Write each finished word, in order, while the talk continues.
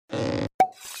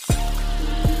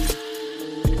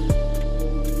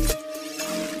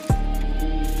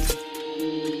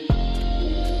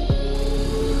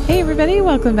everybody.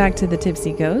 Welcome back to The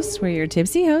Tipsy Ghost. We're your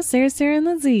tipsy hosts, Sarah, and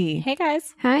Lindsay. Hey,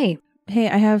 guys. Hi. Hey,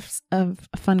 I have a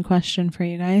fun question for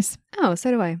you guys. Oh,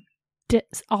 so do I.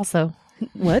 Also,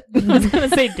 What? I was going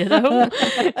to say ditto,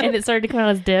 and it started to come out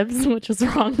as dibs, which was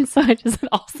wrong, so I just said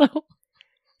also.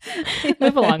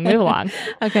 Move along.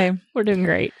 Okay. We're doing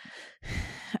great.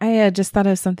 I just thought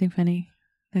of something funny.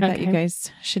 I thought you Okay.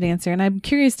 guys should answer. And I'm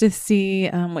curious to see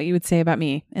what you would say about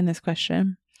me in this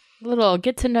question. A little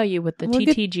get to know you with the We'll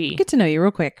TTG. Get to know you real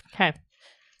quick. Okay.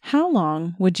 How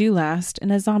long would you last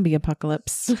in a zombie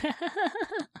apocalypse?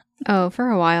 Oh, for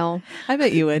a while. I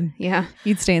bet you would. Yeah.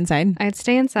 You'd stay inside. I'd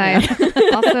stay inside.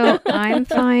 Also, I'm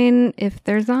fine if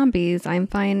they're zombies. I'm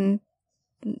fine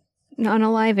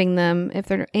unaliving them. If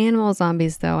they're animal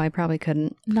zombies, though, I probably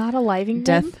couldn't. Not aliving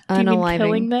Death. them? Do you mean Unaliving.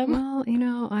 killing them?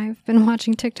 Well, I've been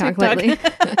watching TikTok lately.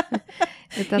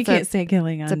 You can't say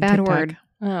killing on It's a bad TikTok. word.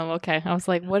 Oh, okay. I was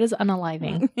like, what is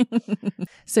unaliving?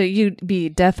 So you'd be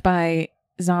death by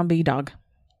zombie dog.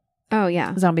 Oh,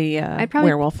 yeah. Zombie I'd probably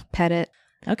werewolf. pet it.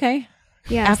 Okay.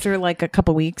 Yeah. After like a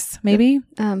couple weeks, maybe?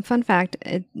 Fun fact,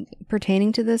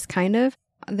 pertaining to this, kind of,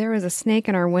 there was a snake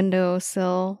in our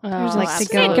windowsill. There's like to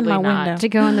go snake in my absolutely not. window. to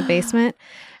go in the basement.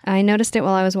 I noticed it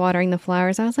while I was watering the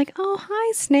flowers. I was like, oh,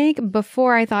 hi, snake.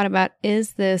 Before I thought about,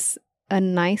 is this a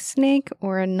nice snake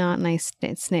or a not nice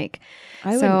snake?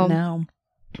 I So- wouldn't know.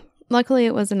 Luckily,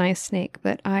 it was a nice snake,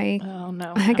 but Oh,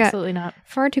 no. I got- Absolutely not.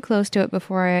 far too close to it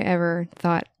before I ever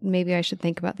thought maybe I should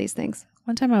think about these things.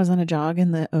 One time I was on a jog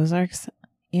in the Ozarks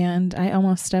and I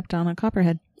almost stepped on a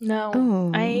copperhead. No.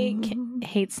 Oh. I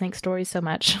hate snake stories so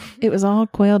much. It was all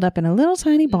coiled up in a little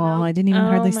tiny ball. No. I didn't even Oh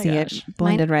hardly my see gosh. it.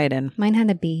 Blended right in. Mine had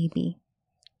a baby.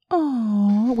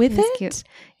 Oh, with It was it? cute.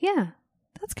 Yeah,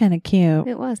 That's kind of cute.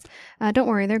 it was. Don't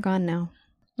worry, they're gone now.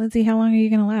 Lindsay, how long are you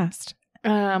going to last?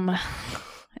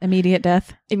 Immediate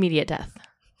death? Immediate death.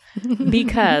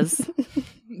 Because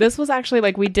this was actually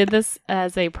like we did this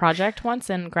as a project once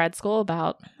in grad school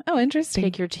about Oh, interesting.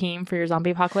 take your team for your zombie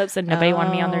apocalypse, and nobody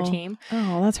wanted me on their Oh. team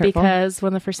Oh, that's hurtful. because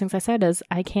one of the first things I said is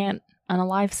I can't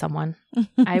unalive someone.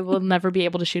 I will never be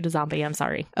able to shoot a zombie. I'm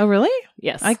sorry. Oh, really?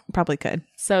 Yes. I probably could.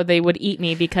 So they would eat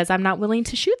me because I'm not willing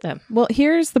to shoot them. Well,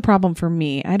 here's the problem for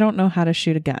me. I don't know how to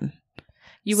shoot a gun.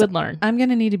 You So- would learn. I'm going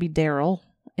to need to be Daryl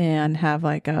and have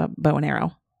like a bow and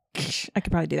arrow. I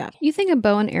could probably do that. You think a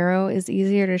bow and arrow is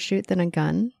easier to shoot than a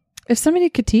gun? If somebody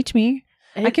could teach me.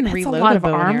 I can That's reload a lot a of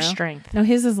bow and arm arrow. strength, No,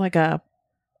 his is like a,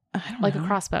 I don't like know. a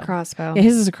crossbow. Crossbow. Yeah,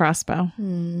 his is a crossbow.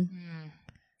 Hmm.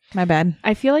 My bad.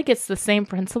 I feel like it's the same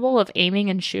principle of aiming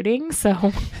and shooting, so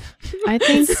I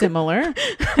think similar.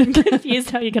 I'm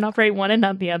confused how you can operate one and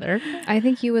not the other. I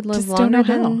think you would live Just don't know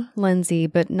longer than how. Lindsay,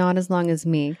 but not as long as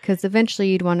me, because eventually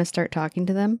you'd want to start talking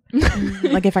to them.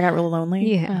 Like if I got real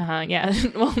lonely, Yeah. Yeah.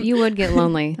 Well, You would get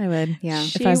lonely. I would. Yeah.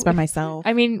 If I was by myself.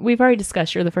 I mean, we've already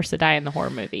discussed you're the first to die in the horror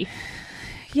movie.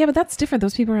 Yeah, but that's different.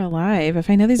 Those people are alive. If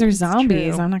I know these are It's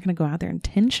zombies, true. I'm not going to go out there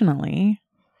intentionally.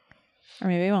 Or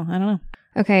maybe I will. I don't know.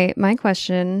 Okay, my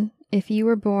question. If you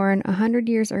were born 100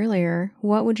 years earlier,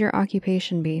 what would your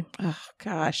occupation be? Oh,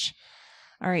 gosh.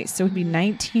 All right. So it would be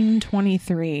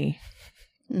 1923.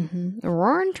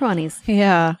 Roaring 20s.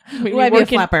 Yeah. We'd Ooh, I'd be a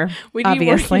working- flapper. We'd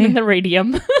obviously. be working in the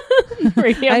radium.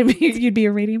 You'd be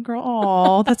a radium girl.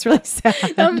 Oh, that's really sad.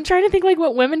 I'm trying to think like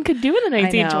what women could do in the I know.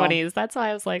 1920s. That's why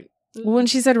I was like, When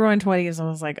she said roaring 20s, I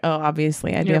was like, oh,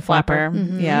 obviously, I'd be You're a a flapper. flapper.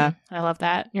 Mhm. Yeah. I love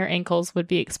that. Your ankles would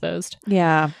be exposed.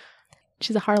 Yeah.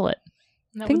 She's a harlot.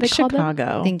 Isn't that Think what they call them?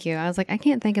 Chicago. Thank you. I was like, I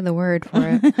can't think of the word for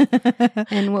it.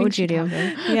 And what would you do?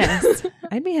 Yes.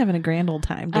 I'd be having a grand old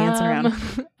time dancing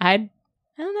around. I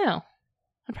don't know.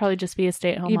 I'd probably just be a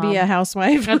stay-at-home You'd mom. be a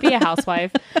housewife. I'd be a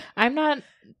housewife. I'm not.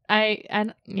 I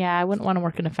wouldn't want to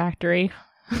work in a factory.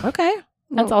 Okay.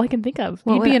 That's all I can think of.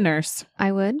 What You'd would be I- a nurse.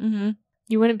 I would. Mm-hmm.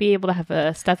 You wouldn't be able to have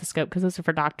a stethoscope because those are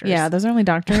for doctors. Yeah, those are only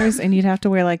doctors, and you'd have to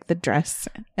wear like the dress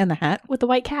and the hat. with the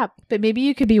white cap. But maybe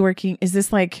you could be working. Is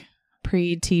this like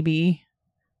pre-TB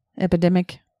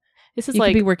epidemic? This is You like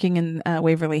could be working in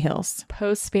Waverly Hills.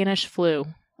 post-Spanish flu.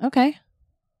 Okay.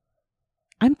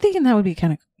 I'm thinking that would be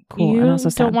kind of cool. You and also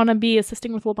don't sad. want to be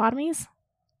assisting with lobotomies?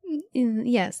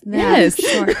 Yes. that, Yes.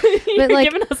 Sure. You're like-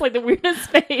 giving us like the weirdest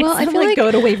face. Well, I I'm feel like, like-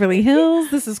 go to Waverly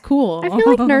Hills. This is cool. I feel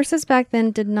like nurses back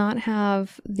then did not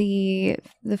have the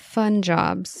fun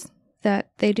jobs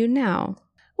that they do now.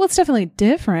 Well, it's definitely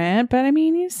different, but I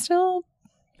mean, you still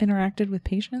interacted with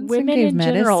patients. and women gave in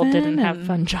general medicine didn't have and-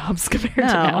 fun jobs compared to No.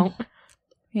 now.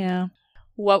 Yeah.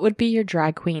 What would be your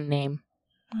drag queen name?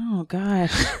 Oh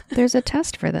gosh, There's a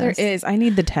test for this. there is. I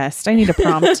need the test. I need a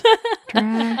prompt.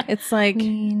 Drag It's like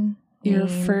queen your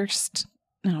name. first.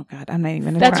 Oh God, I'm not even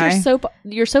gonna That's try.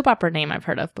 your soap opera name I've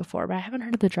heard of before, but I haven't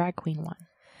heard of the drag queen one.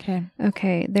 Okay.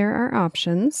 Okay, there are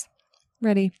options.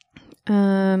 Ready.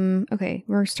 Okay,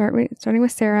 we're starting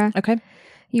with Sarah. Okay.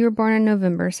 You were born in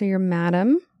November, so you're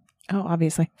Madam. Oh,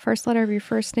 obviously. First letter of your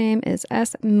first name is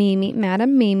S. Mimi.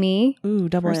 Madam Mimi. Ooh,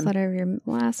 double First M. letter of your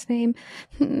last name,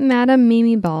 Madam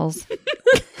Mimi Balls.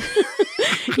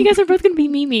 You guys are both going to be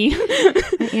Mimi.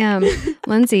 I am.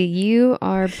 Lindsay, you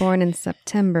are born in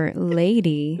September.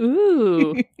 Lady.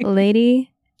 Ooh.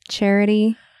 Lady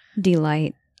Charity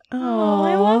Delight. Oh,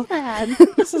 I love that.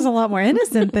 This is a lot more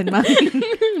innocent than mine.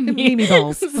 Mimi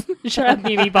balls. Shut up,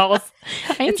 Mimi Balls.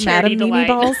 I am It's Charity Madam Mimi Delight.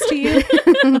 balls to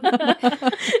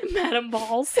you. Madam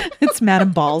Balls. It's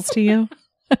Madam balls to you.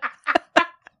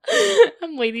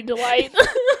 I'm Lady Delight.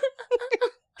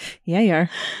 Yeah, you are.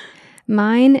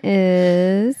 Mine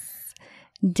is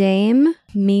Dame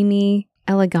Mimi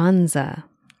Eleganza.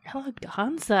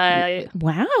 Eleganza.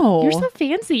 Wow. You're so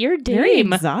fancy. You're very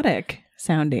Dame. exotic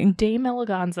sounding. Dame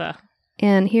Eleganza.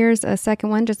 And here's a second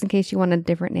one, just in case you want a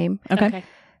different name. Okay.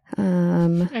 I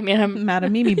mean, I'm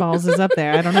Madam Mimi balls is up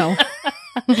there. I don't know.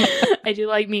 I do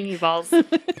like Mimi Balls.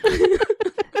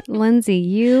 Lindsay,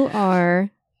 you are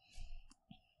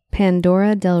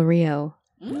Pandora Del Rio.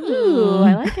 Ooh,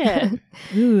 I like it.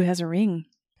 Ooh, it has a ring.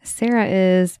 Sarah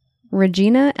is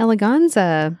Regina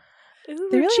Eleganza. Ooh,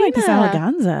 They really like this Regina.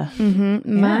 eleganza.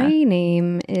 Mm-hmm. Yeah. My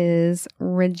name is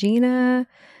Regina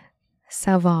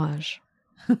Sauvage.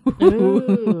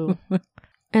 Ooh.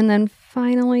 And then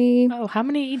finally, Oh, how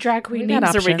many drag queen We got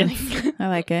names are we options. getting? I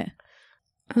like it.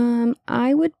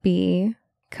 I would be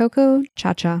Coco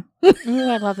Cha-Cha. Ooh,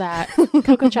 I love that.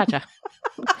 Coco Cha-Cha.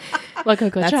 La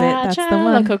Coco That's it. Cha-Cha. That's the La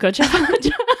one. Coco Cha-Cha.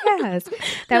 Yes,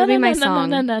 that would be my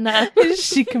song. No.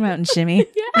 She come out and shimmy.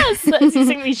 Yes. As you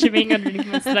sing me shimmying underneath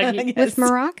my snuggie. With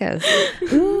maracas.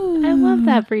 Ooh. I love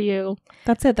that for you.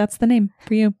 That's it. That's the name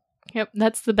for you. Yep,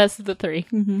 that's the best of the three.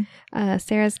 Mm-hmm.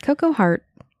 Sarah's Coco Heart.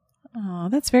 Oh,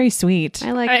 that's very sweet.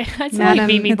 I like I still Madam- like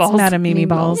Mimi It's Balls. Madam Mimi Mimi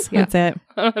balls. balls, yeah. That's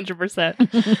it.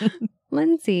 100%.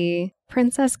 Lindsay,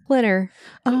 Princess Glitter.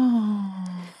 Oh.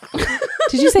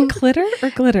 Did you say clitter or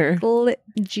glitter?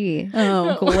 G.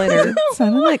 Oh, Glitter. It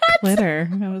sounded like glitter.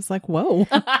 I was like, whoa.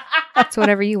 It's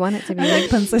whatever you want it to be. I like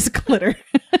Princess Glitter.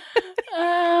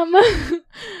 I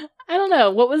don't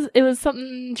know. What was it? Was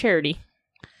something charity.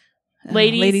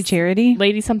 Ladies- Lady Charity.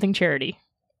 Lady something charity.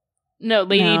 No,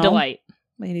 Lady No. Delight.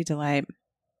 Lady Delight.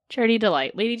 Charity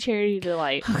Delight. Lady Charity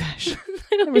Delight. Oh, gosh. I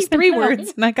don't There was even 3 know.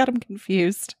 words and I got them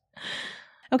confused.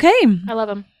 Okay. I love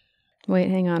him. Wait,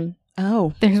 hang on.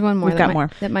 Oh. There's one more. We've that got might, more.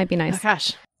 That might be Oh nice.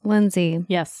 gosh. Lindsay,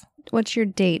 Yes. what's your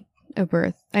date of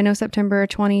birth? I know September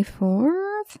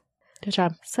 24th. Good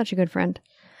job. Such a good friend.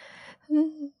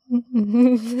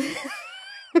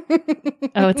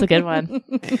 Oh, it's a good one.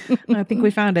 I think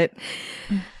we found it.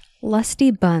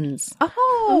 Lusty Buns.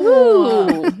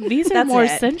 Oh. Ooh, these are That's more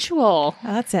it. sensual.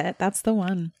 That's it. That's the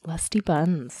one. Lusty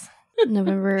buns.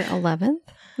 November 11th.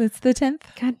 It's the 10th.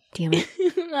 God damn it.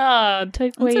 Oh,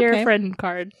 take away That's your okay. friend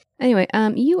card. Anyway,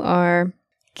 you are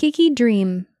Kiki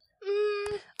Dream.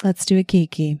 Let's do a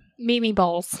Kiki. Mimi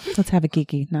balls. Let's have a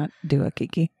Kiki, not do a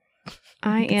Kiki.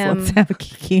 I Let's am have a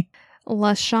Kiki.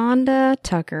 LaShonda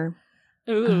Tucker.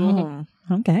 Ooh. Oh,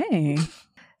 okay.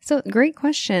 So, great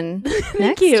question. Thank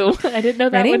Next. you. I didn't know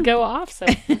that Ready? would go off. So,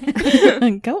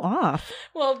 Go off.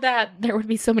 well, there would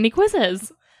be so many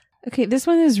quizzes. Okay, this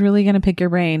one is really going to pick your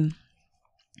brain.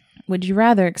 Would you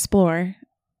rather explore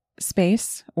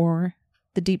space or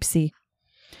the deep sea?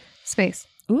 Space.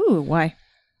 Ooh, why?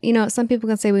 You know, some people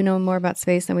can say we know more about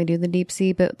space than we do the deep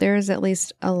sea, but there's at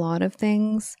least a lot of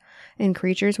things and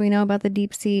creatures we know about the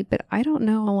deep sea, but I don't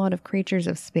know a lot of creatures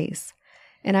of space,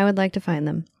 and I would like to find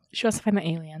them. She wants to find the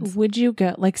aliens. Would you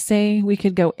go, like, say we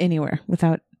could go anywhere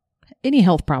without any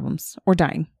health problems or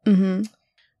dying? Mm-hmm.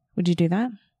 Would you do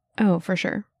that? Oh, for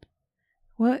sure.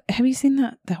 What? Have you seen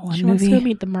that one She wants to movie? go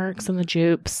meet the Mercs and the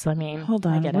Jupes. I mean, Hold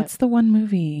I on. get What's the one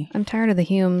movie? I'm tired of the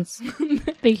Humes.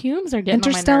 it. The Humes are getting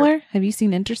Interstellar? on my nerve. Have you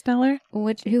seen Interstellar?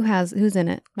 Who's in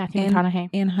it? Matthew And- McConaughey.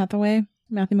 Anne Hathaway?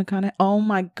 Matthew McConaughey? Oh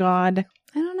my God.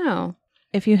 I don't know.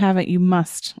 If you haven't, you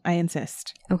must. I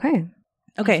insist. Okay.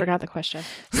 I Okay. forgot the question.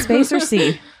 Space or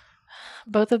sea?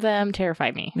 Both of them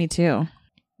terrify me. Me too.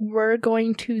 We're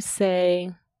going to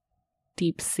say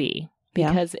deep sea. Yeah.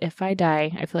 Because if I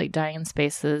die, I feel like dying in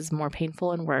space is more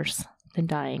painful and worse than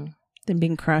dying. Than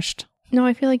being crushed No,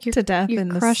 I feel like you're to death in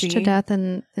the crushed sea. to death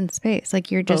in space.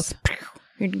 Like you're just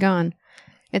you're gone.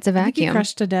 It's a I think you vacuum.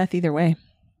 crushed to death either way.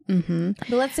 Mm-hmm.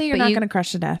 But let's say you're But not you- going to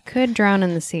crush to death. Could drown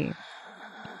in the sea.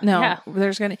 No, Yeah.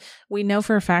 we know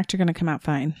for a fact you're going to come out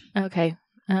fine. Okay.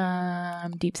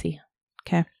 Deep sea.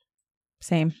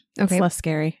 Same. Okay. It's less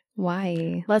scary.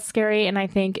 Why? Less scary, and I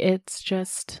think it's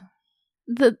just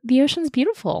The ocean's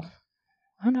beautiful.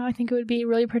 I don't know. I think it would be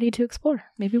really pretty to explore.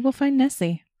 Maybe we'll find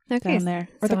Nessie Okay. down there.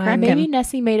 Or the so Kraken. Maybe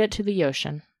Nessie made it to the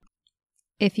ocean.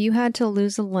 If you had to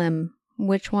lose a limb,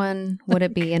 which one would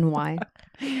it be and why?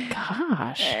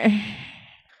 Gosh.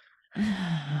 I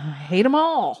hate them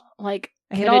all. Like,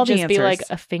 I hate could all it the just be answers. like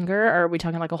a finger, or are we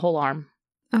talking like a whole arm?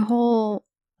 A whole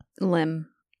limb.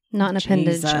 Not an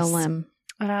appendage, a Jesus. limb.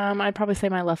 I'd probably say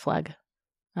my left leg.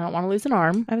 I don't want to lose an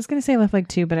arm. I was going to say left leg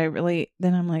too, but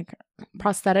then I'm like,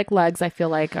 Prosthetic legs, I feel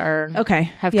like okay.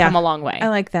 have yeah. come a long way. I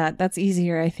like that. That's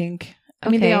easier, I think. I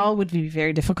mean, they Okay. all would be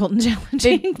very difficult and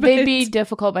challenging. They'd be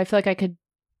difficult, but I feel like I could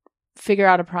figure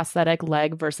out a prosthetic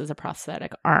leg versus a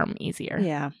prosthetic arm easier.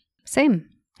 Yeah. Same.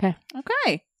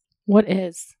 Okay. What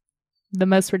is the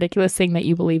most ridiculous thing that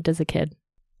you believed as a kid?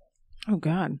 Oh,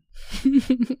 God.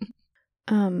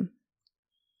 Um,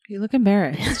 You look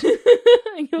embarrassed.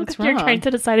 You look What's like you're wrong? trying to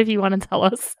decide if you want to tell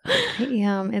us.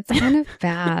 it's kind of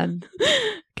bad.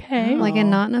 Okay. Like,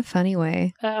 and not in a funny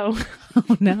way. Oh.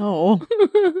 Oh, no.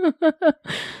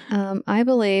 I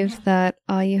believed that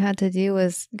all you had to do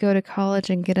was go to college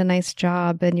and get a nice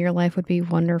job and your life would be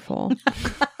wonderful.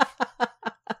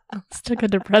 This took a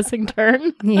depressing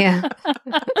turn. Yeah.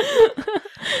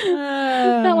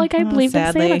 Not like I believed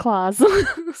in Santa Claus.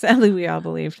 Sadly, we all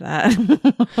believed that.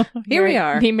 Here we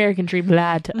are. The American dream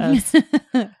lied to us.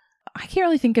 I can't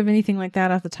really think of anything like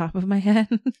that off the top of my head.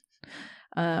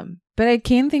 But I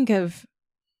can think of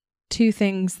two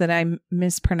things that I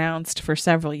mispronounced for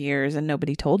several years and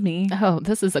nobody told me. Oh,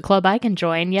 this is a club I can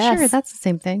join. Yes. Sure, that's the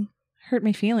same thing. Hurt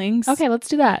my feelings. okay. Let's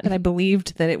do that. That I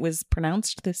believed that it was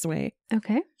pronounced this way.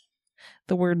 Okay.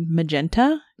 The word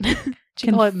magenta Do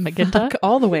you call it magenta? fuck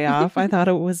all the way off. I thought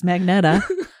it was magneta.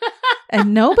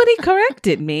 And nobody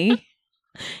corrected me.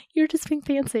 You're just being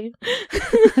fancy.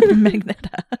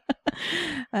 Magneta.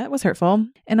 That was hurtful.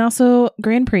 And also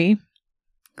Grand Prix.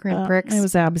 Grand Prix. It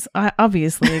was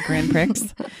obviously a Grand Prix.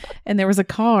 And there was a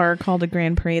car called a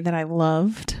Grand Prix that I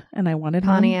loved and I wanted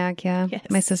one. Pontiac, yeah. Yes.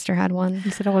 My sister had one.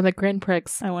 You said I want the Grand Prix.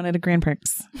 I wanted a Grand Prix.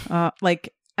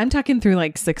 Like, I'm talking through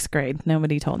like 6th grade.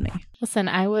 Nobody told me. Listen,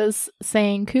 I was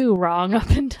saying "coo" wrong up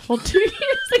until 2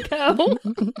 years ago.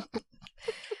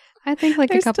 I think like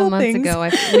There's a couple still months things. ago,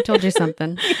 we told you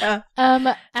something. Yeah.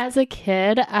 As a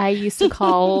kid, I used to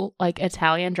call like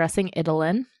Italian dressing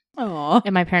Italin, Aw.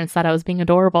 and my parents thought I was being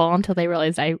adorable until they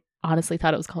realized I honestly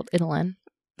thought it was called Italin.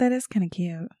 That is kind of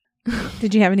cute.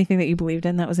 Did you have anything that you believed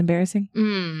in that was embarrassing?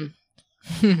 Mm.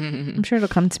 I'm sure it'll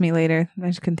come to me later. I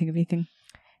just couldn't think of anything.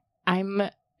 I'm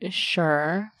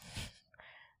sure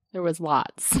there was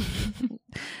lots.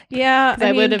 Yeah, 'Cause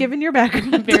I would have- given your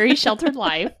background. A very sheltered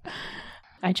life.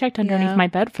 I checked underneath Yeah. my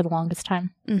bed for the longest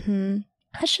time. Mm-hmm.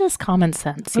 That's just common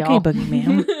sense, Okay, y'all.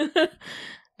 boogeyman.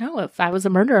 No, if I was a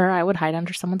murderer, I would hide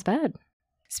under someone's bed.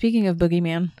 Speaking of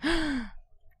boogeyman,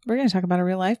 we're going to talk about a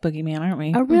real life boogeyman, aren't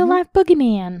we? A real life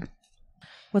boogeyman.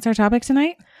 What's our topic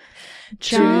tonight?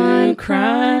 True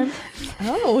crime.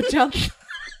 Oh, John.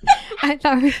 I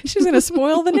thought She's going to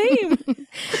spoil the name.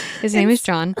 his name is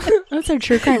John. That's our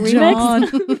true crime John.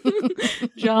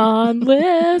 remix. John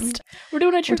List. We're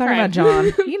doing a true We're talking crime. about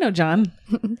John. You know John.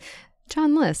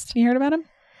 John List. You heard about him?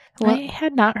 I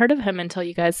had not heard of him until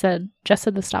you guys said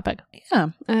this topic.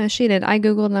 Yeah, She did. I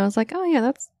Googled and I was like, oh, yeah,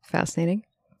 that's fascinating.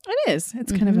 it is.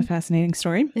 It's kind of a fascinating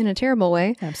story. In a terrible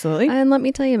way. Absolutely. And let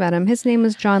me tell you about him. His name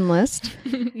was John List,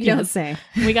 You don't say.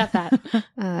 We got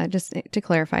that. just to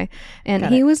clarify. And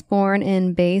Got he it. was born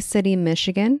in Bay City,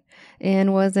 Michigan,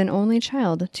 and was an only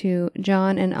child to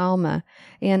John and Alma.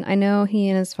 And I know he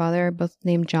and his father are both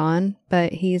named John,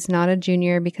 but he's not a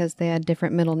junior because they had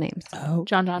different middle names. Oh,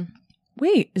 John.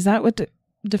 wait. Is that what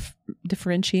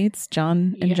differentiates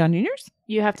John and Yeah. John Juniors?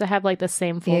 You have to have like the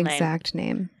same The full name. exact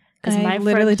name. Because I my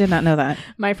literally friend, did not know that.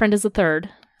 my friend is a third.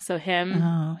 So him,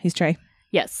 Oh, he's Trey.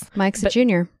 yes. Mike's a But-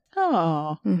 junior.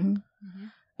 Oh, hmm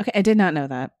okay. I did not know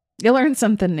that. You learned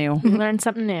something new. We learned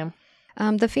something new.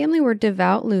 The family were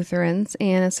devout Lutherans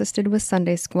and assisted with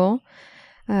Sunday school.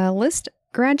 List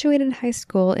graduated high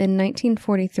school in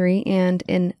 1943 and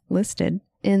enlisted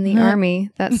in the Army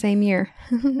that same year.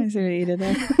 I see what you did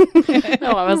there.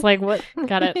 Oh, I was like, what?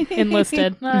 Got it.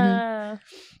 Enlisted.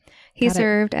 He Got it.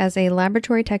 served as a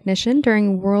laboratory technician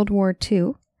during World War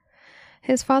II.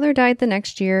 His father died the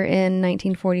next year in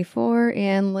 1944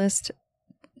 and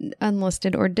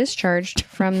unlisted or discharged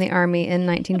from the Army in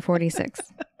 1946.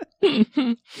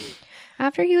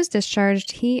 After he was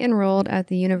discharged, he enrolled at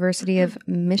the University of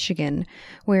Michigan,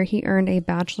 where he earned a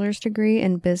bachelor's degree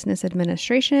in business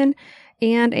administration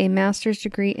and a master's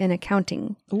degree in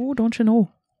accounting. Oh, don't you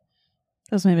know?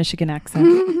 That was my Michigan accent.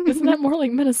 Isn't that more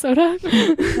like Minnesota?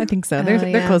 I think so. They're Oh,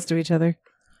 yeah. close to each other.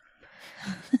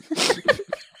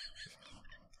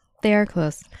 They are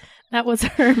close. That was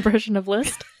her impression of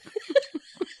List.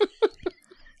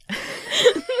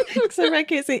 Except I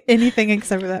can't say anything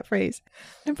except for that phrase.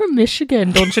 I'm from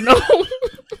Michigan, don't you know?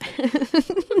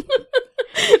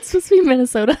 It's supposed to be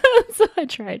Minnesota, so I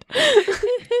tried.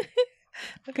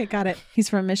 Okay, got it. He's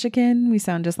from Michigan. We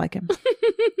sound just like him.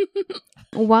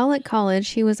 While at college,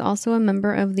 he was also a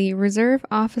member of the Reserve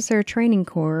Officer Training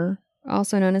Corps,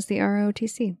 also known as the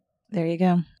ROTC. There you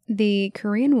go. The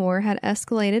Korean War had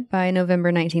escalated by November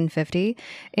 1950,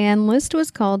 and List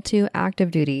was called to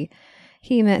active duty.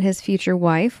 He met his future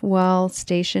wife while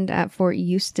stationed at Fort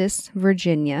Eustis,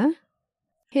 Virginia.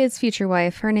 His future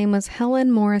wife, her name was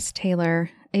Helen Morris Taylor,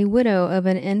 a widow of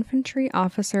an infantry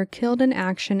officer killed in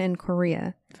action in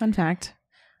Korea. Fun fact.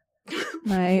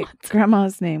 My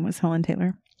grandma's name was Helen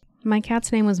Taylor. My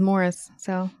cat's name was Morris,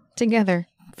 so together.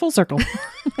 Full circle.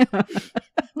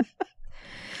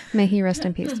 May he rest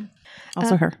in peace.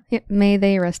 Also her. Yeah, may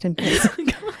they rest in peace.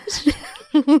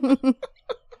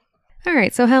 All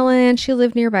right, so Helen, she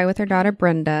lived nearby with her daughter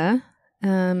Brenda.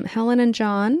 Helen and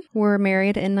John were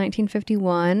married in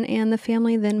 1951, and the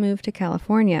family then moved to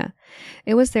California.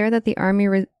 It was there that the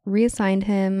Army reassigned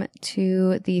him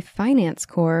to the Finance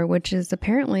Corps, which is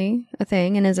apparently a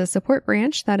thing and is a support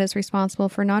branch that is responsible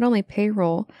for not only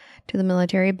payroll to the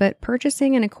military, but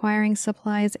purchasing and acquiring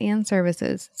supplies and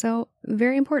services. So,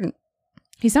 very important.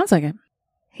 He sounds like it.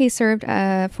 He served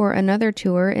for another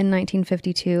tour in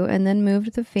 1952 and then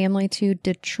moved the family to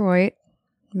Detroit,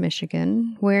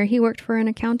 Michigan, where he worked for an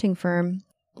accounting firm.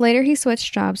 Later, he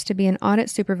switched jobs to be an audit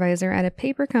supervisor at a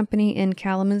paper company in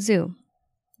Kalamazoo.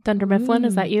 Thunder Mifflin,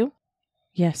 is that you?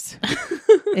 Yes.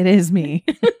 It is me.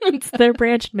 It's their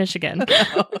branch in Michigan.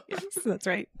 Oh, yes, that's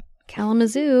right.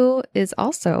 Kalamazoo is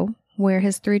also where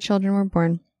his 3 children were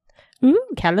born. Ooh,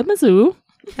 Kalamazoo.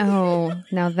 Oh,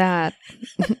 now that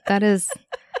is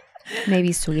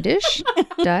maybe Swedish,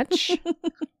 Dutch.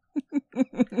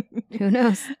 Who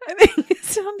knows? I think it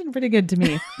sounded pretty good to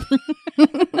me.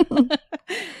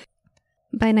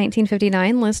 By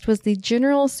 1959, List was the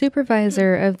general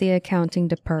supervisor of the accounting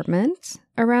department.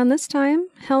 Around this time,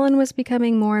 Helen was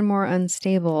becoming more and more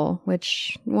unstable,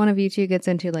 which one of you two gets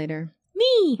into later.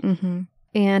 Me. Mm-hmm.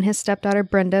 And his stepdaughter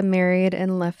Brenda married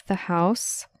and left the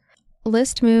house.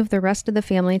 List moved the rest of the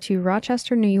family to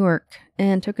Rochester, New York,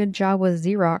 and took a job with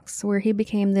Xerox, where he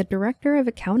became the director of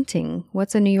accounting.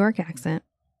 What's a New York accent?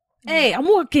 Hey, I'm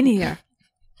working here.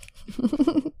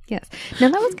 Yes. No,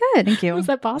 that was good. Thank you. Was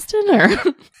that Boston or?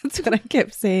 That's what I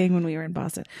kept saying when we were in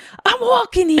Boston. I'm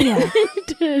walking here. You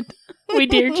did. We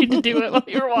dared you to do it while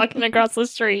you were walking across the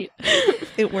street.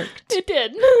 It worked. It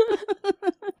did.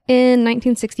 In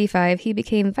 1965, he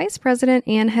became vice president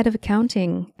and head of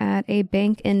accounting at a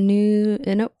bank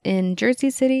in Jersey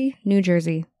City, New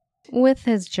Jersey. With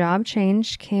his job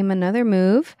change came another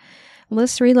move.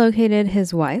 List relocated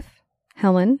his wife,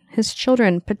 Helen, his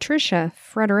children, Patricia,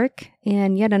 Frederick,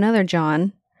 and yet another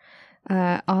John.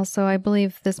 Also, I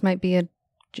believe this might be a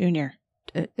Junior.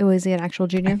 Was he an actual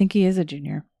junior? I think he is a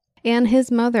junior. And his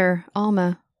mother,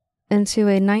 Alma, into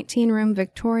a 19-room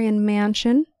Victorian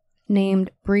mansion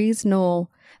named Breeze Knoll.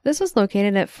 This was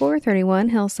located at 431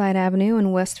 Hillside Avenue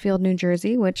in Westfield, New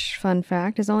Jersey, which, fun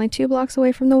fact, is only 2 blocks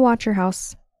away from the Watcher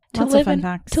House. Lots of fun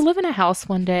facts. To live in a house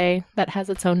one day that has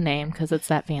its own name because it's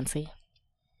that fancy.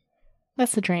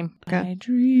 That's the dream. I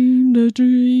dreamed a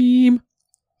dream.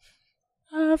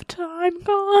 Of time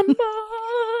gone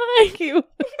by. Thank you.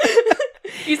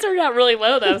 You started out really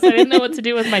low, though, so I didn't know what to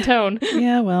do with my tone.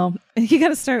 Yeah, well, you got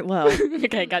to start low.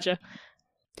 Okay, gotcha.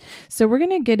 So we're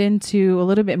going to get into a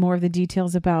little bit more of the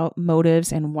details about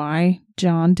motives and why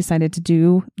John decided to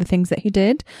do the things that he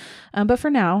did. But for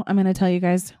now, I'm going to tell you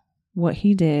guys what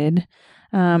he did.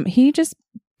 He just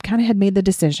kind of had made the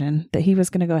decision that he was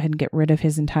going to go ahead and get rid of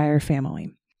his entire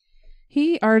family.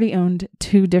 He already owned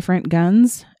 2 different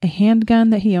guns, a handgun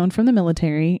that he owned from the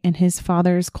military, and his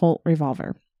father's Colt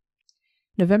revolver.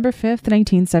 November 5th,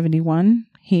 1971,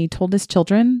 he told his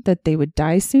children that they would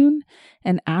die soon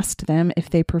and asked them if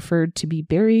they preferred to be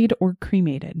buried or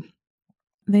cremated.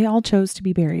 They all chose to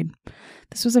be buried.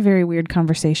 This was a very weird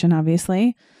conversation,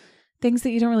 obviously. Things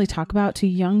that you don't really talk about to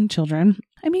young children.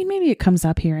 I mean, maybe it comes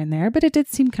up here and there, but it did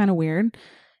seem kind of weird.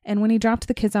 And when he dropped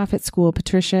the kids off at school,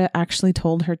 Patricia actually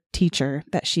told her teacher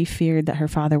that she feared that her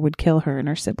father would kill her and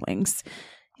her siblings.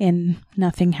 And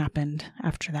nothing happened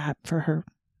after that for her,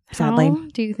 sadly. How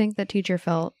do you think the teacher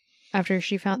felt after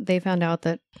they found out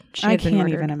that she had been I can't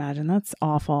murdered? even imagine. That's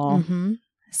awful. Mm-hmm.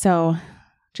 So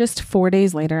just 4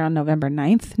 days later on November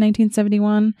 9th,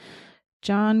 1971,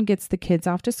 John gets the kids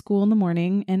off to school in the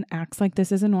morning and acts like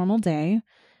this is a normal day.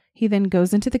 He then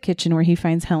goes into the kitchen where he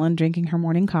finds Helen drinking her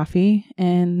morning coffee,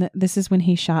 and this is when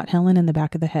he shot Helen in the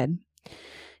back of the head.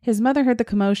 His mother heard the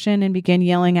commotion and began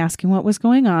yelling, asking what was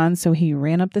going on, so he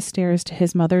ran up the stairs to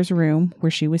his mother's room where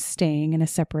she was staying in a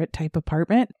separate type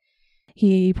apartment.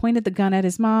 He pointed the gun at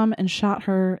his mom and shot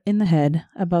her in the head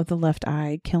above the left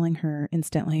eye, killing her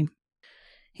instantly.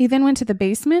 He then went to the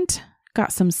basement,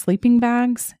 got some sleeping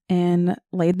bags, and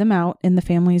laid them out in the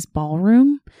family's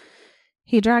ballroom.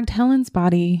 He dragged Helen's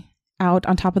body out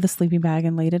on top of the sleeping bag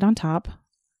and laid it on top,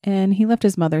 and he left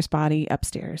his mother's body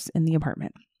upstairs in the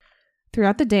apartment.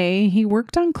 Throughout the day, he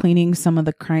worked on cleaning some of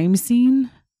the crime scene,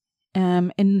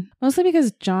 and mostly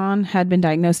because John had been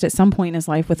diagnosed at some point in his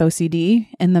life with OCD,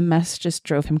 and the mess just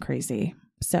drove him crazy.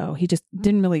 So he just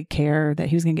didn't really care that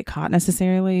he was going to get caught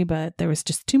necessarily, but there was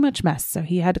just too much mess, so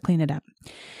he had to clean it up.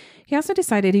 He also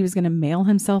decided he was going to mail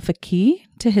himself a key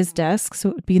to his desk, so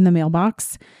it would be in the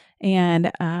mailbox.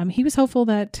 And he was hopeful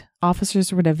that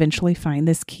officers would eventually find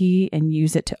this key and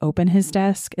use it to open his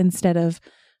desk instead of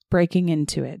breaking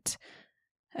into it.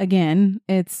 Again,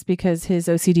 it's because his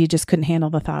OCD just couldn't handle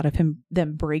the thought of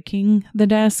them breaking the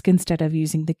desk instead of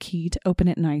using the key to open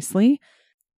it nicely.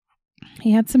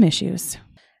 He had some issues.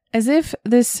 As if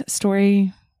this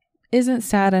story isn't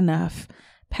sad enough,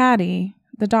 Patty,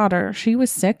 the daughter, she was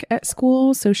sick at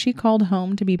school, so she called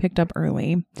home to be picked up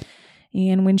early.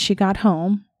 And when she got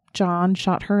home, John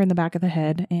shot her in the back of the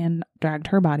head and dragged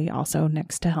her body also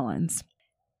next to Helen's.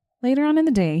 Later on in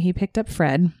the day, he picked up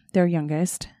Fred, their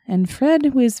youngest, and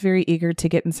Fred was very eager to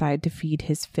get inside to feed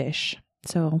his fish.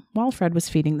 So while Fred was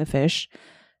feeding the fish,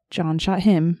 John shot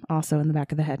him also in the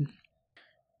back of the head.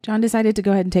 John decided to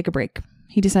go ahead and take a break.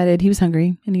 He decided he was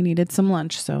hungry and he needed some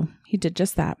lunch, so he did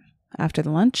just that. After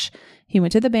the lunch, he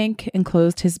went to the bank and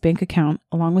closed his bank account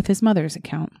along with his mother's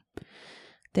account.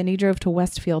 Then he drove to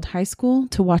Westfield High School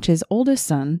to watch his oldest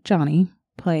son, Johnny,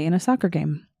 play in a soccer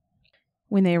game.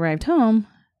 When they arrived home,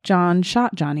 John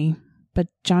shot Johnny, but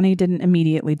Johnny didn't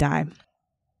immediately die.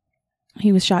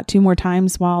 He was shot 2 more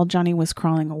times while Johnny was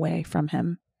crawling away from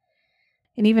him.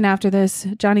 And even after this,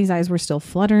 Johnny's eyes were still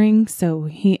fluttering, so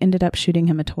he ended up shooting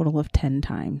him a total of 10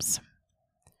 times.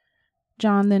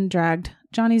 John then dragged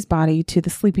Johnny's body to the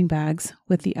sleeping bags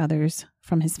with the others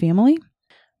from his family.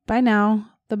 By now,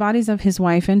 the bodies of his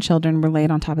wife and children were laid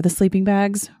on top of the sleeping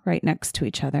bags right next to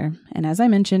each other, and as I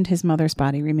mentioned, his mother's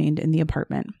body remained in the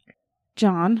apartment.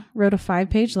 John wrote a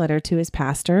 5-page letter to his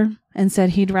pastor and said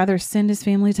he'd rather send his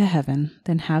family to heaven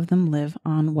than have them live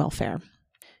on welfare.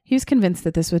 He was convinced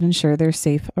that this would ensure their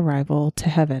safe arrival to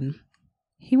heaven.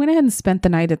 He went ahead and spent the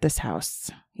night at this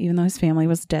house, even though his family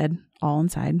was dead, all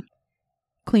inside,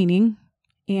 cleaning,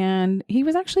 and he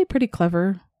was actually pretty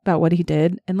clever about what he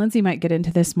did. And Lindsay might get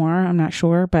into this more, I'm not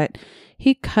sure, but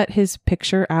he cut his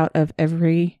picture out of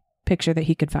every picture that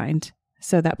he could find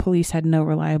so that police had no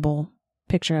reliable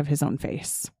picture of his own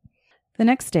face. The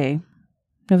next day,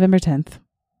 November 10th,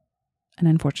 an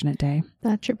unfortunate day.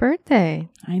 That's your birthday.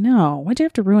 I know. Why'd you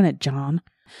have to ruin it, John?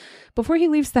 Before he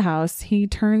leaves the house, he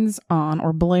turns on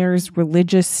or blares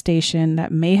religious station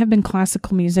that may have been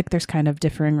classical music. There's kind of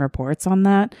differing reports on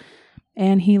that.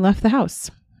 And he left the house,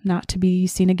 not to be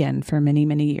seen again for many,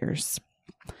 many years.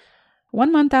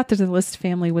 1 month after the List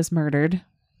family was murdered,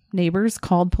 neighbors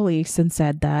called police and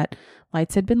said that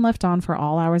lights had been left on for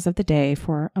all hours of the day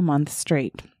for a month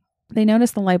straight. They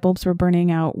noticed the light bulbs were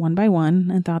burning out one by one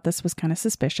and thought this was kind of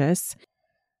suspicious.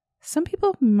 Some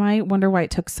people might wonder why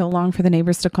it took so long for the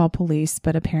neighbors to call police,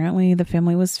 but apparently the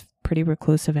family was pretty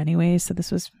reclusive anyway, so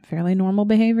this was fairly normal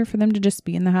behavior for them to just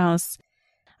be in the house.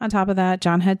 On top of that,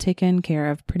 John had taken care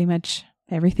of pretty much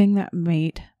everything that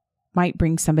might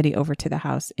bring somebody over to the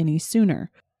house any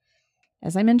sooner.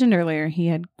 As I mentioned earlier, he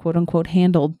had quote-unquote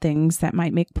handled things that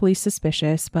might make police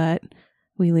suspicious, but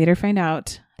we later find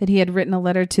out that he had written a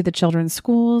letter to the children's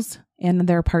schools and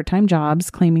their part-time jobs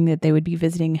claiming that they would be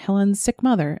visiting Helen's sick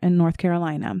mother in North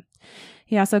Carolina.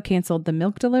 He also canceled the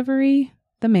milk delivery,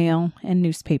 the mail, and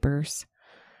newspapers.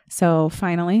 So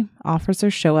finally,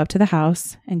 officers show up to the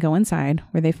house and go inside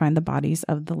where they find the bodies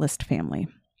of the List family.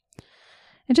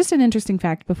 And just an interesting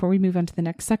fact before we move on to the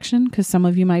next section, because some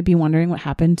of you might be wondering what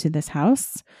happened to this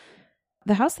house.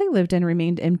 The house they lived in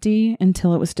remained empty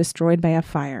until it was destroyed by a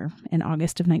fire in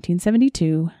August of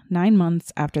 1972, 9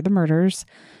 months after the murders.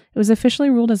 It was officially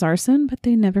ruled as arson, but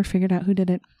they never figured out who did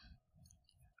it.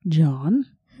 John?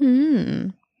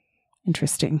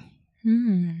 Interesting.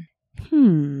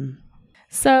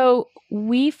 So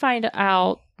we find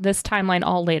out this timeline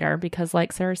all later because,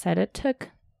 like Sarah said, it took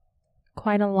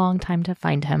quite a long time to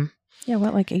find him. Yeah,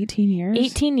 what, like 18 years?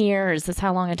 18 years is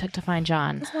how long it took to find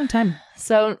John. That's a long time.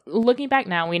 So looking back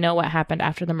now, we know what happened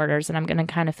after the murders, and I'm going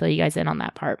to kind of fill you guys in on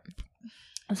that part.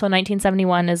 So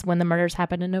 1971 is when the murders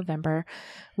happened in November.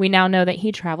 We now know that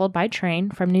he traveled by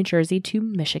train from New Jersey to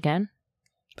Michigan.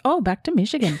 Oh, back to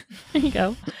Michigan. There you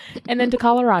go. And then to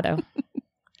Colorado.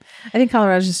 I think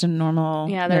Colorado's just a normal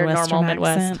Yeah, they're normal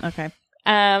Midwest. Okay.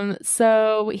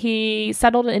 So he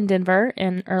settled in Denver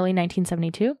in early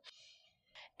 1972.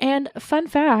 And fun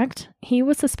fact, he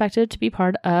was suspected to be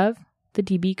part of the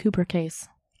D.B. Cooper case.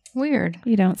 Weird.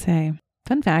 You don't say.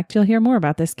 Fun fact, you'll hear more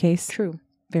about this case True.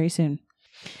 very soon.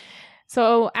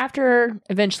 So after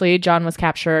eventually John was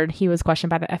captured, he was questioned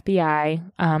by the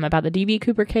FBI about the D.B.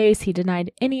 Cooper case. He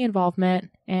denied any involvement,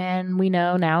 and we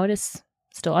know now it is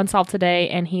still unsolved today,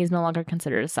 and he is no longer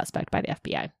considered a suspect by the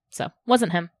FBI. So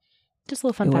wasn't him. Just a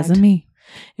little fun It fact. wasn't me.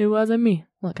 It wasn't me.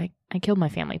 Look, I killed my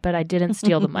family, but I didn't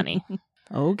steal the money.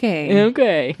 Okay.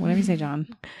 Okay. Whatever you say, John.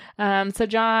 So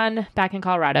John, back in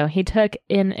Colorado, he took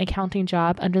an accounting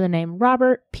job under the name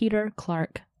Robert Peter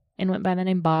Clark and went by the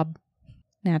name Bob.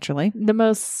 Naturally. The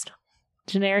most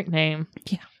generic name.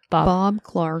 Yeah. Bob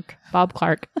Clark. Bob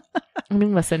Clark. I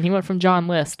mean, listen, he went from John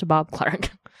List to Bob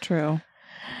Clark. True.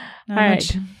 Not All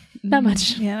much. right. Not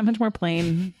much. Yeah, not much more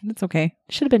plain. It's okay.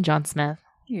 Should have been John Smith.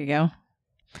 Here you go.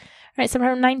 All right, so from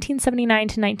 1979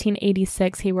 to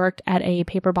 1986, he worked at a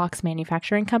paper box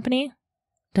manufacturing company,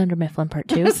 Dunder Mifflin Part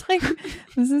 2. It's like,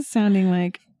 this is sounding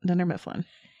like Dunder Mifflin.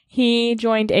 He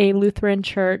joined a Lutheran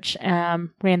church, ran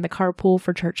the carpool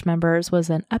for church members, was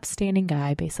an upstanding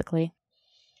guy, basically.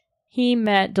 He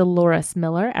met Dolores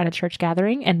Miller at a church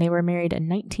gathering, and they were married in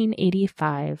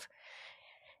 1985.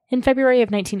 In February of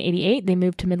 1988, they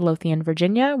moved to Midlothian,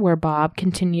 Virginia, where Bob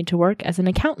continued to work as an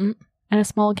accountant at a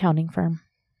small accounting firm.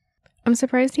 I'm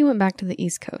surprised he went back to the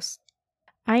East Coast.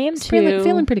 I am He's too.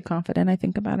 feeling pretty confident, I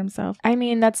think, about himself. I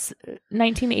mean, that's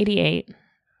 1988.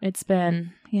 It's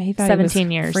been Yeah, he thought 17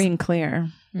 he was years. free and clear.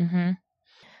 Mm-hmm.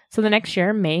 So the next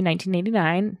year, May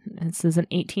 1989, this is an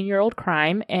 18-year-old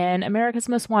crime, and America's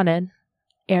Most Wanted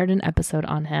aired an episode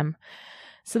on him.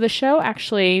 So the show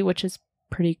actually, which is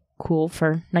pretty cool for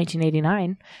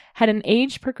 1989, had an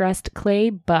age-progressed clay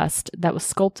bust that was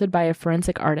sculpted by a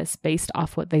forensic artist based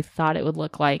off what they thought it would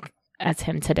look like as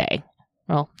him today.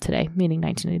 Well, today, meaning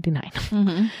 1989.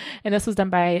 Mm-hmm. And this was done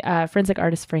by forensic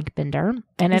artist Frank Bender.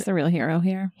 And He's the real hero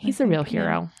here. he's I a real think, yeah.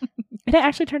 hero. It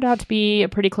actually turned out to be a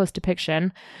pretty close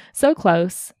depiction. So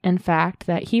close, in fact,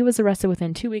 that he was arrested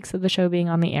within 2 weeks of the show being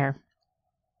on the air.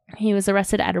 He was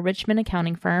arrested at a Richmond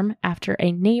accounting firm after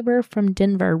a neighbor from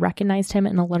Denver recognized him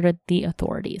and alerted the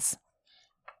authorities.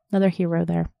 Another hero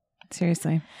there.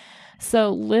 Seriously. So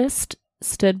List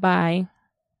stood by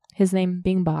his name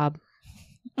being Bob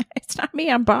It's not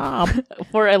me, I'm Bob.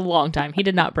 for a long time. He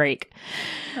did not break.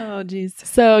 Oh, jeez.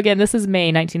 So again, this is May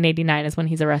 1989 is when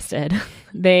he's arrested.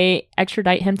 They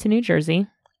extradite him to New Jersey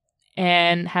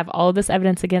and have all of this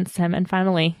evidence against him. And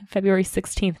finally, February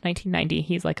 16th, 1990,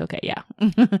 he's like, okay, yeah,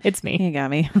 it's me. You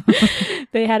got me.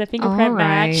 They had a fingerprint All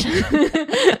right.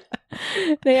 match.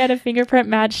 They had a fingerprint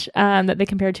match that they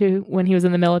compared to when he was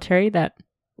in the military that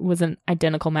was an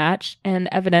identical match, and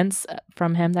evidence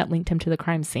from him that linked him to the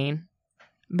crime scene.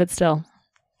 But still,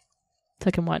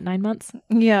 took him, what, 9 months?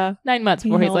 Yeah. 9 months He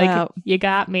before he's held like, out. you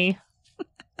got me.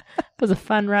 It was a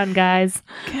fun run, guys.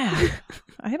 God,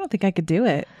 I don't think I could do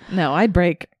it. No, I'd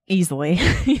break easily.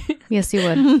 Yes, you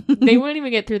would. They wouldn't even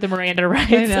get through the Miranda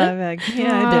rights. I know. I'm like,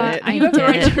 yeah, I did it. You have the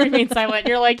right to remain silent.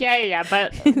 You're like, yeah,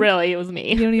 but really, it was You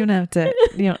me. don't even have to.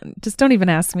 You know, just don't even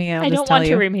ask me. I'll I just don't tell want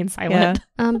you. to remain silent.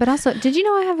 But also, did you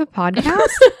know I have a podcast?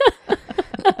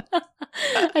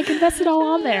 I confess it all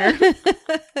on there.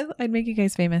 I'd make you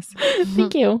guys famous.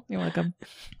 Thank you. You're welcome.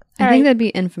 I All think right. that'd be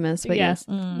infamous, but yes.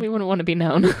 We wouldn't want to be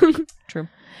known. True.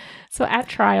 So at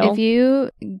trial, If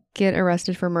you get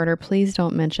arrested for murder, please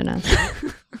don't mention us.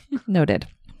 Noted.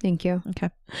 Thank you. Okay.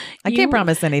 I You- can't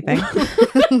promise anything.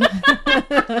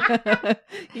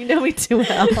 You know me too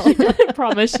well. I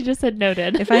promise, she just said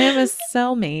noted. If I have a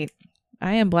cellmate,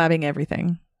 I am blabbing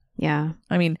everything. Yeah.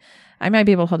 I mean, I might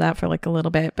be able to hold out for like a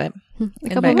little bit, but A In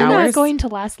couple my You're minutes. not hours? going to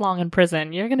last long in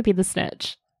prison. You're going to be the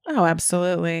snitch. oh,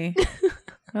 absolutely.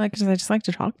 I just like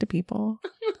to talk to people.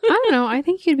 I don't know. I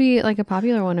think you'd be like a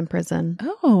popular one in prison.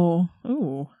 Oh,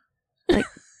 ooh. Like-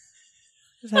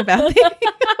 Is that a bad thing?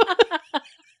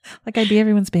 Like I'd be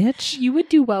everyone's bitch? You would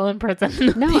do well in prison.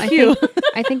 No, You.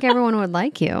 I think everyone would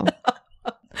like you.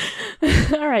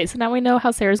 All right, so now we know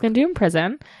how Sarah's going to do in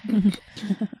prison.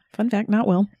 Fun fact, not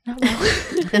well. Not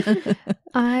well.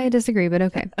 I disagree, but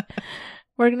okay.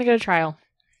 We're going to go to trial.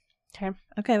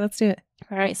 Okay, let's do it.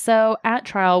 All right, so at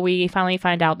trial, we finally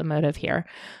find out the motive here.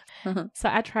 So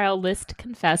at trial, List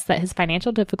confessed that his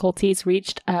financial difficulties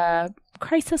reached a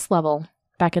crisis level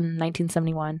back in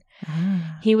 1971.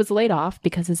 He was laid off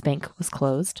because his bank was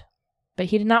closed. But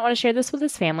he did not want to share this with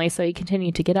his family, so he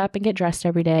continued to get up and get dressed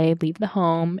every day, leave the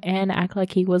home, and act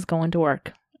like he was going to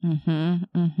work.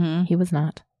 He was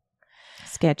not.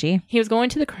 Sketchy. He was going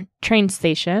to the train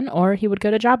station, or he would go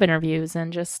to job interviews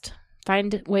and just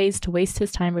find ways to waste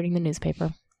his time reading the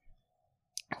newspaper.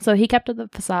 So he kept up the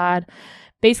facade,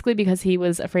 basically because he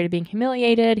was afraid of being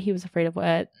humiliated. He was afraid of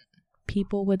what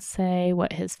people would say,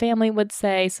 what his family would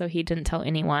say, so he didn't tell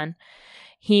anyone.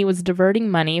 He was diverting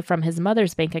money from his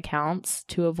mother's bank accounts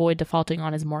to avoid defaulting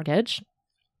on his mortgage.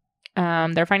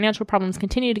 Their financial problems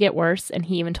continued to get worse, and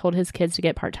he even told his kids to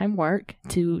get part-time work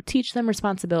to teach them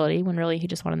responsibility when really he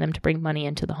just wanted them to bring money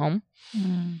into the home.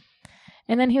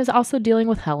 And then he was also dealing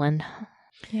with Helen.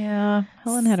 Yeah,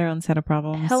 Helen had her own set of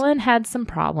problems. Helen had some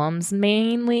problems,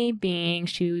 mainly being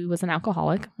she was an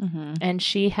alcoholic, and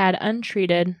she had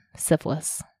untreated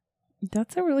syphilis.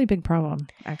 That's a really big problem,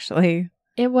 actually.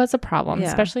 It was a problem, Yeah.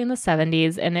 especially in the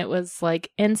 70s, and it was like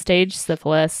end-stage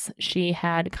syphilis. She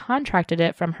had contracted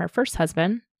it from her first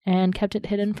husband and kept it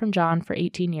hidden from John for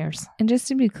 18 years. And just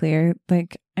to be clear,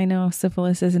 like, I know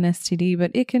syphilis is an STD,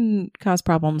 but it can cause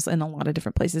problems in a lot of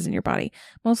different places in your body,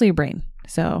 mostly your brain.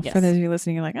 So Yes. for those of you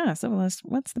listening, you're like, syphilis,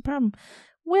 what's the problem?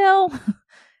 Well,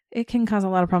 it can cause a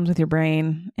lot of problems with your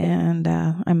brain, and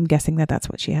I'm guessing that that's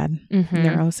what she had,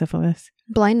 neurosyphilis.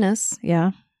 Blindness,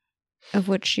 Yeah. of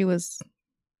which she was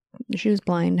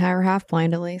blind, or half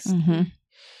blind at least.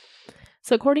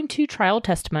 So according to trial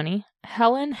testimony,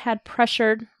 Helen had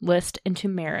pressured List into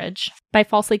marriage by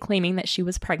falsely claiming that she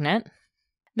was pregnant.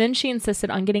 Then she insisted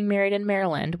on getting married in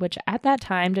Maryland, which at that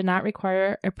time did not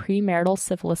require a premarital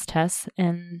syphilis test.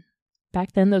 And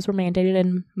back then, those were mandated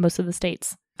in most of the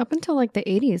states. Up until like the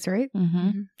 80s, right?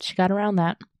 She got around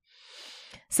that.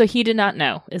 So he did not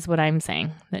know, is what I'm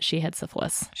saying, that she had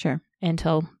syphilis Sure.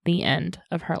 until the end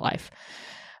of her life.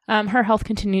 Her health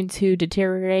continued to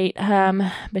deteriorate,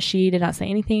 but she did not say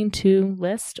anything to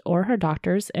List or her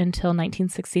doctors until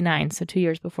 1969, so 2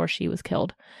 years before she was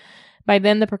killed. By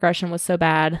then, the progression was so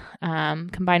bad,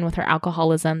 combined with her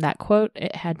alcoholism, that, quote,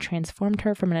 it had transformed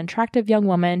her from an attractive young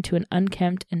woman to an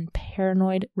unkempt and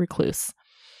paranoid recluse.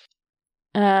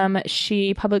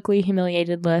 She publicly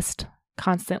humiliated List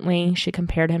constantly. She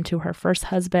compared him to her first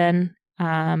husband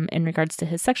in regards to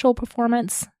his sexual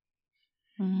performance.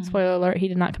 Spoiler alert, he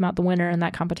did not come out the winner in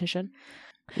that competition.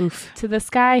 Oof. To this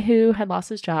guy who had lost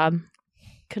his job,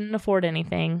 couldn't afford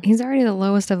anything. He's already the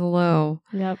lowest of the low.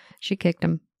 Yep. She kicked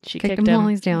him. She Kicked kicked him him. while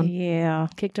he's down. Yeah.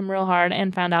 Kicked him real hard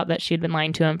and found out that she'd been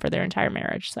lying to him for their entire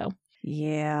marriage. So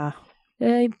Yeah.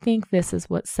 I think this is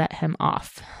what set him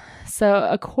off. So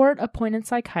a court-appointed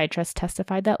psychiatrist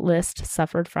testified that List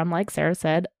suffered from, like Sarah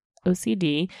said,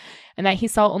 OCD, and that he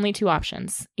saw only two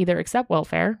options, either accept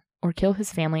welfare or kill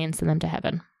his family and send them to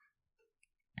heaven.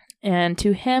 And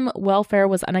to him, welfare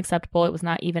was unacceptable. It was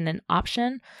not even an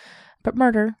option, but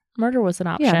murder was an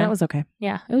option. Yeah, that was okay.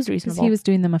 Yeah, it was Because reasonable. he was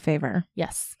doing them a favor.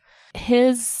 Yes.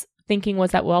 His thinking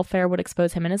was that welfare would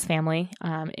expose him and his family.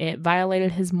 It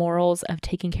violated his morals of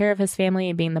taking care of his family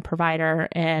and being the provider,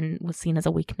 and was seen as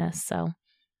a weakness. So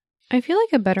I feel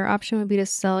like a better option would be to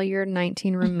sell your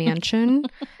 19-room mansion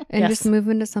and Yes. just move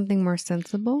into something more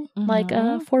sensible. like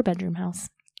a 4-bedroom house.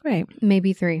 Right.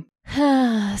 Maybe 3.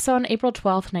 So on April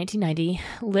 12th, 1990,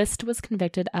 List was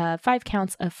convicted of 5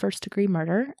 counts of first-degree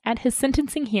murder. At his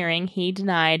sentencing hearing, he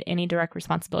denied any direct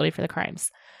responsibility for the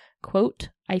crimes. Quote,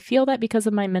 I feel that because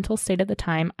of my mental state at the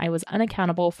time, I was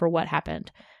unaccountable for what happened.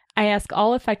 I ask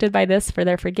all affected by this for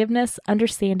their forgiveness,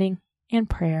 understanding, and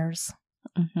prayers.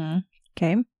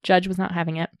 Okay. Judge was not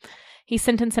having it. He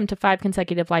sentenced him to 5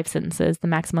 consecutive life sentences, the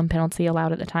maximum penalty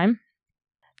allowed at the time.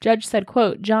 Judge said,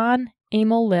 quote, John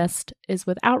Emil List is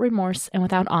without remorse and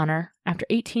without honor. After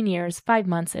 18 years, 5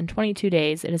 months, and 22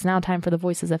 days, it is now time for the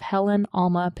voices of Helen,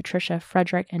 Alma, Patricia,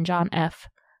 Frederick, and John F.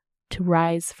 to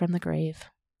rise from the grave.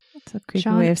 That's a creepy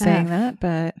John way of saying F. that,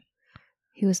 but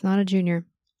He was not a junior.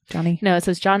 Johnny. No, it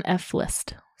says John F.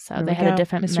 List. So There they we had a go.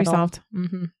 different Mystery middle. solved.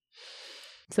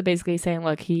 So basically saying,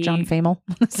 look, John Famel.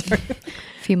 Sorry.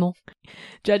 Female.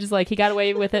 Judge is like, he got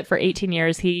away with it for 18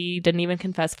 years. He didn't even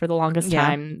confess for the longest Yeah.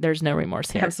 time. There's no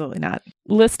remorse here. Absolutely not.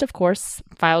 List, of course,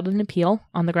 filed an appeal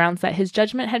on the grounds that his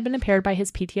judgment had been impaired by his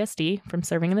PTSD from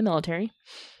serving in the military.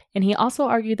 And he also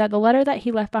argued that the letter that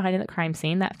he left behind at the crime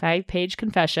scene, that 5-page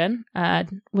confession,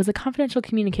 was a confidential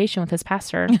communication with his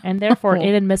pastor and therefore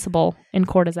inadmissible in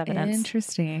court as evidence.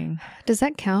 Interesting. Does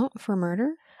that count for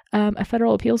murder? A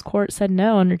federal appeals court said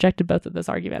no and rejected both of those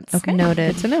arguments. Okay.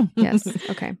 Noted. Good to know. Yes.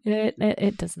 Okay.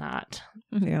 It does not.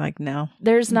 You're like, no.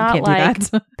 There's you not can't do like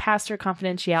that. pastor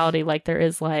confidentiality like there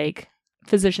is like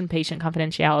physician-patient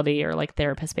confidentiality or like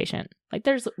therapist-patient. Like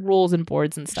there's rules and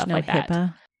boards and stuff No like that.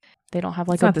 HIPAA. They don't have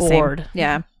like It's a not the same. board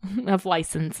Yeah. of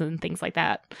license and things like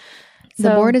that. The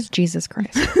board is Jesus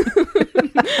Christ.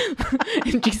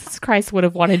 And Jesus Christ would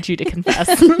have wanted you to confess.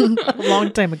 A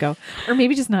long time ago. Or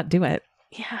maybe just not do it.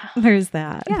 Yeah. There's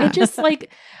that. Yeah. It just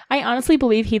like, I honestly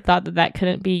believe he thought that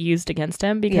couldn't be used against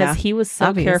him because Yeah, he was so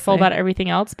obviously. careful about everything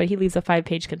else, but he leaves a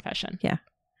 5-page confession. Yeah.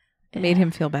 It made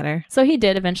him feel better. So he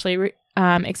did eventually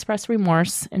express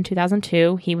remorse in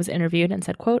 2002. He was interviewed and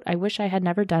said, quote, "I wish I had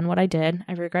never done what I did.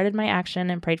 I've regretted my action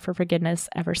and prayed for forgiveness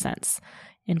ever since."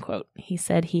 End quote. He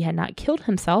said he had not killed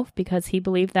himself because he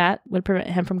believed that would prevent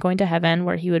him from going to heaven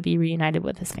where he would be reunited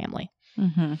with his family.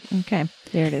 Mm-hmm. Okay.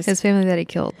 There it is. His family that he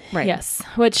killed. Right. Yes.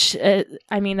 Which,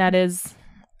 I mean, that is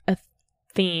a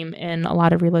theme in a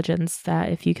lot of religions that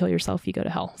if you kill yourself, you go to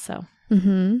hell. So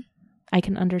Mm-hmm. I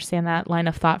can understand that line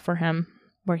of thought for him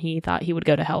where he thought he would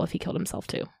go to hell if he killed himself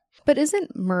too. But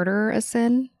isn't murder a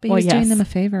sin? But Well, he's doing yes. them a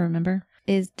favor, remember?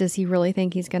 Does he really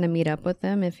think he's going to meet up with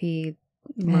them if he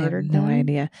I murdered have no them?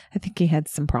 idea. I think he had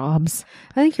some probs.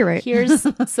 I think you're right. Here is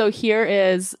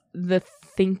the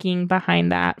thinking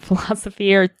behind that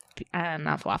philosophy or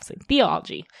not philosophy,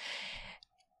 theology.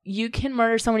 You can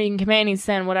murder someone, you can commit any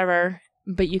sin, whatever,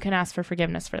 but you can ask for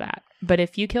forgiveness for that. But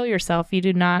if you kill yourself, you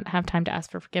do not have time to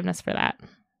ask for forgiveness for that.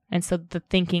 And so the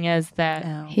thinking is that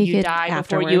Oh. He you could die before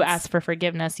afterwards. you ask for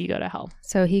forgiveness, you go to hell.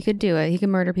 So he could do it. He could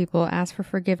murder people, ask for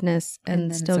forgiveness, And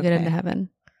and then still it's get okay. into heaven.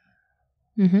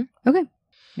 Mm-hmm.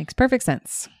 Makes perfect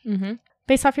sense. Mm-hmm.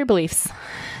 Based off your beliefs.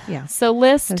 Yeah. So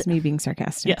List, That's me being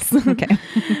sarcastic. yes. Okay.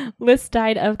 List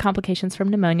died of complications from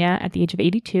pneumonia at the age of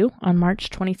 82 on March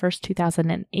 21st,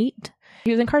 2008.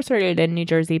 He was incarcerated in New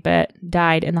Jersey, but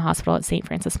died in the hospital at St.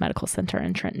 Francis Medical Center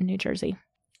in Trenton, New Jersey.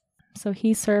 So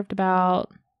he served about,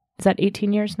 is that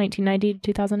 18 years, 1990 to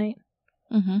 2008?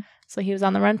 Mm-hmm. So he was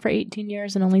on the run for 18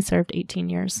 years and only served 18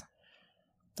 years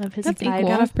of his That's life.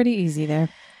 equal. Got off pretty easy there.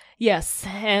 Yes,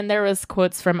 and there was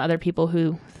quotes from other people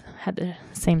who had the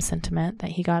same sentiment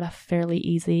that he got off fairly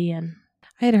easy. And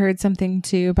I had heard something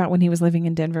too about when he was living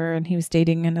in Denver and he was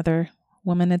dating another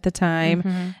woman at the time.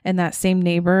 Mhm. And that same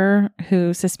neighbor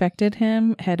who suspected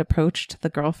him had approached the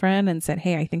girlfriend and said,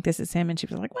 "Hey, I think this is him." And she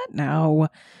was like, "What? No."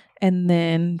 And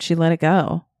then she let it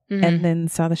go Mhm. and then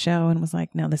saw the show and was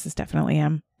like, "No, this is definitely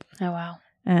him." Oh, wow.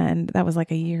 And that was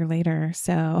like a year later.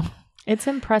 So It's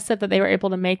impressive that they were able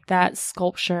to make that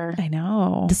sculpture I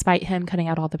know. despite him cutting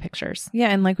out all the pictures. Yeah.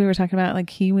 And like we were talking about,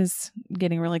 like he was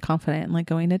getting really confident and like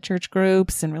going to church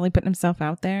groups and really putting himself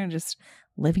out there and just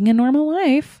living a normal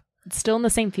life. It's still in the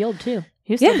same field, too.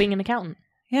 He was still Yeah. being an accountant.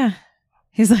 Yeah.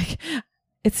 He's like,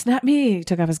 "It's not me." He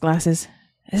took off his glasses.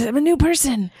 "I'm a new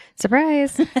person."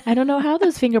 Surprise. I don't know how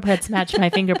those fingerprints match my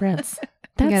fingerprints.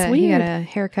 That's He weird. got a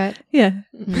haircut. Yeah.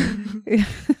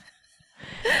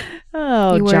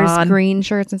 Oh, He wears John. green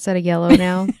shirts instead of yellow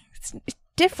now. It's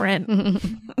different.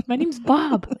 My name's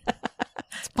Bob.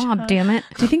 It's Bob, damn it.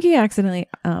 Do you think he accidentally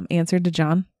answered to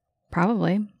John?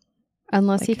 Probably.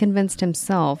 Unless he Like- convinced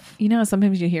himself. You know,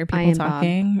 sometimes you hear I people am Bob.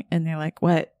 talking and they're like,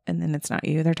 "What?" And then it's not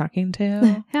you they're talking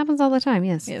to. Happens all the time,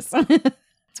 yes. Yes. That's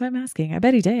what I'm asking. I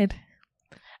bet he did.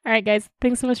 All right, guys.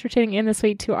 Thanks so much for tuning in this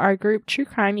week to our group, True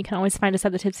Crime. You can always find us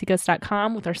at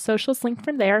thetipsyghost.com with our socials linked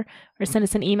from there, or send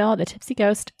us an email at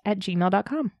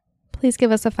thetipsyghost@gmail.com. Please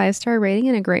give us a 5-star rating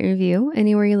and a great review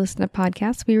anywhere you listen to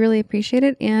podcasts. We really appreciate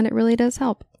it, and it really does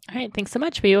help. All right. Thanks so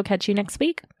much. We will catch you next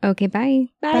week. Okay, bye.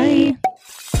 Bye.